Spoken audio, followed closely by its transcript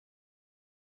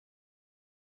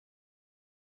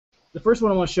the first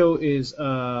one I want to show is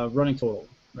running total,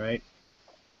 right?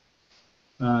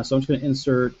 So I'm just going to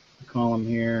insert a column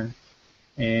here,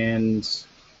 and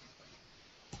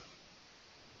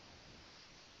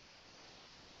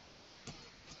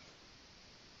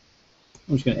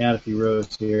I'm just going to add a few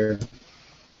rows here.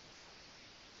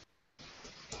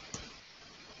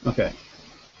 Okay.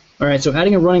 All right, so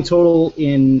adding a running total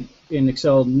in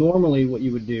Excel, normally what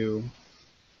you would do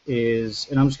is,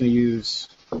 and I'm just going to use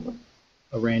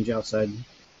a range outside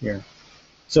here.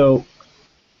 So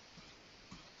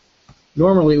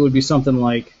normally it would be something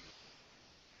like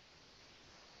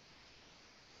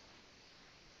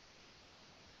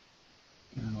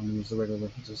let me use the regular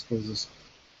references. What is this?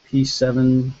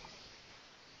 P7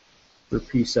 for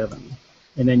P7.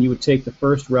 And then you would take the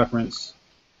first reference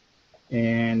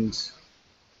and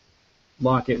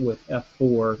lock it with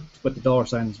F4 to put the dollar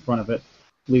sign in front of it.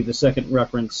 Leave the second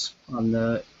reference on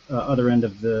the other end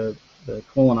of the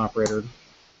colon operator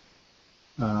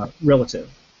relative,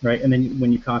 right? And then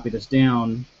when you copy this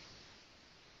down,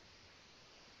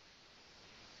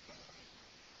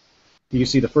 you can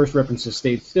see the first reference has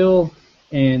stayed still,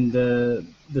 and the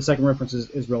second reference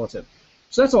is relative.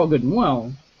 So that's all good and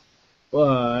well,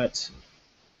 but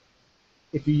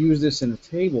if you use this in a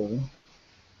table,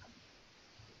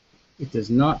 it does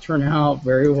not turn out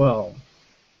very well.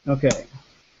 Okay,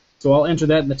 so I'll enter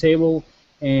that in the table,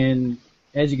 and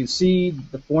as you can see,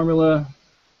 the formula,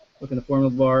 look in the formula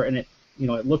bar, and it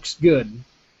looks good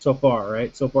so far,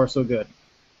 right? So far, so good.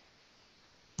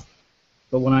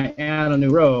 But when I add a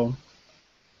new row,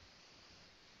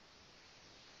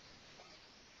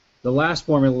 the last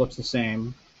formula looks the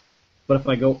same, but if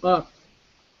I go up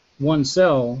one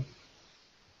cell,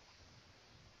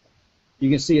 you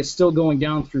can see it's still going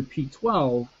down through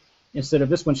P12 instead of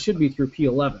this one should be through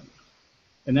P11.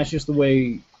 And that's just the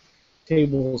way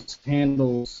tables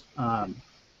handles the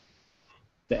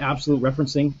absolute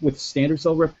referencing with standard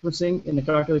cell referencing in the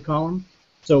calculated column.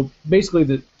 So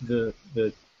basically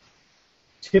the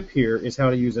tip here is how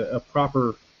to use a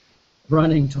proper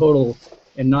running total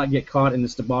and not get caught in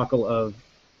this debacle of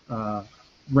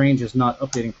ranges not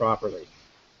updating properly.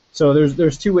 So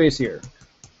there's two ways here.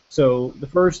 So the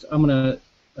first, I'm going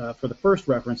to, for the first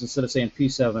reference, instead of saying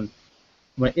P7, I'm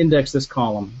going to index this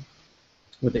column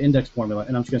with the index formula,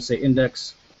 and I'm just going to say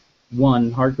index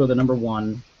 1, hardcode the number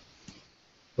 1,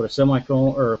 put a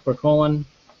semicolon, or put a colon,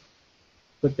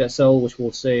 click that cell, which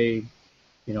will say,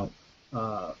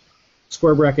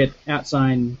 square bracket,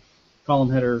 @ column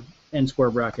header, end square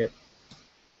bracket,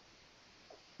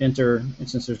 enter, and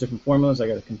since there's different formulas, I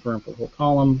got to confirm for the whole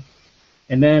column,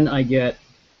 and then I get,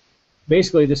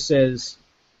 basically this says,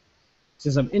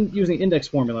 since I'm using index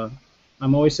formula,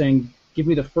 I'm always saying, give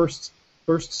me the first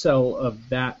cell of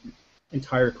that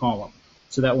entire column,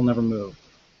 so that will never move,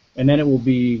 and then it will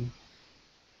be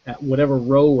at whatever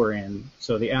row we're in,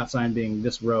 so the @ being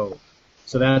this row,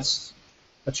 so that's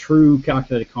a true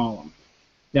calculated column.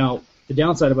 Now, the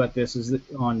downside about this is that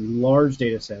on large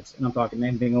data sets, and I'm talking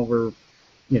anything over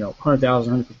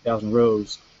 100,000, 150,000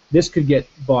 rows, this could get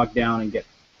bogged down and get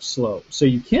slow. So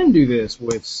you can do this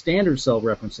with standard cell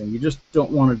referencing. You just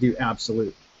don't want to do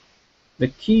absolute. The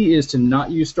key is to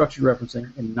not use structured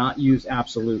referencing and not use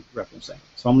absolute referencing.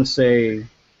 So I'm going to say,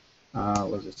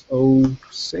 what is this,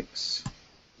 06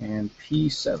 and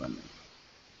P7.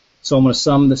 So I'm going to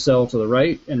sum the cell to the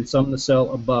right and sum the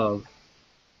cell above.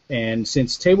 And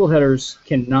since table headers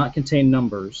cannot contain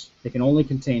numbers, they can only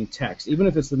contain text. Even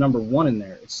if it's the number 1 in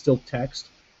there, it's still text.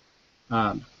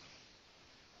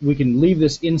 We can leave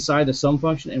this inside the sum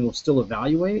function and we'll still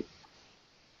evaluate.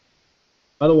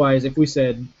 Otherwise, if we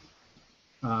said,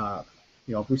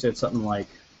 if we said something like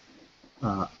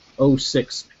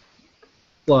 06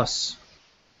 plus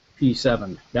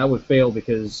P7, that would fail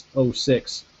because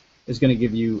 06 is going to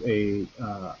give you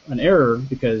an error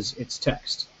because it's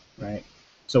text, right?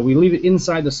 So we leave it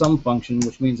inside the sum function,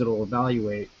 which means it'll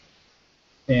evaluate,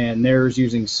 and there's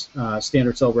using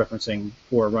standard cell referencing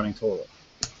for a running total.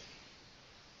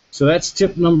 So that's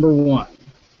tip number 1.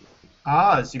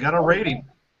 So you got a rating.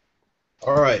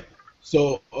 All right.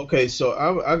 So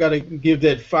I got to give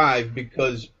that 5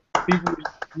 because people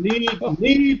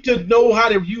need to know how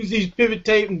to use these pivot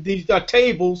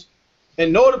tables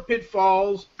and know the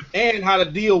pitfalls and how to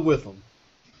deal with them.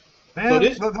 Man,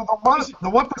 so the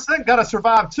 1% got to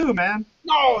survive too, man.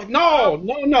 No.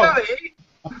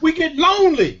 We get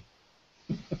lonely.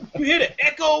 You hear the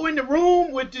echo in the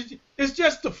room. It's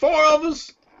just the 4 of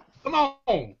us. Come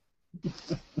on.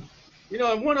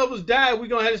 If one of us died, we're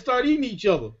going to have to start eating each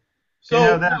other.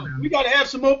 So we got to have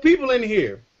some more people in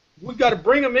here. We got to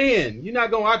bring them in. You're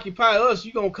not going to occupy us.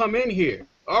 You're going to come in here.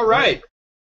 All right.